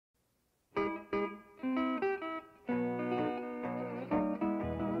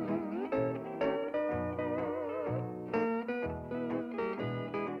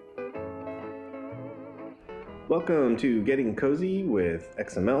Welcome to Getting Cozy with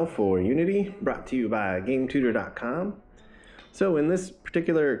XML for Unity, brought to you by gametutor.com. So in this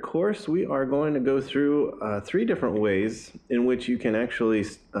particular course, we are going to go through 3 different ways in which you can actually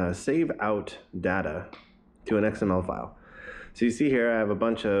save out data to an XML file. So you see here I have a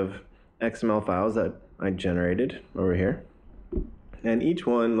bunch of XML files that I generated over here, and each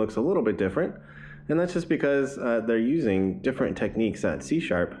one looks a little bit different, and that's just because they're using different techniques that C#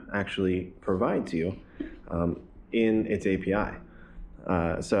 actually provides you in its API.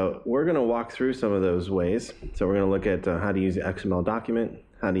 So we're going to walk through some of those ways. So we're going to look at how to use the XML document,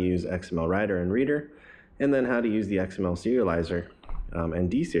 how to use XML writer and reader, and then how to use the XML serializer and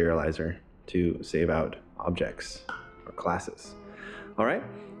deserializer to save out objects or classes. All right,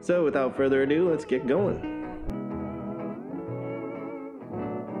 so without further ado, let's get going.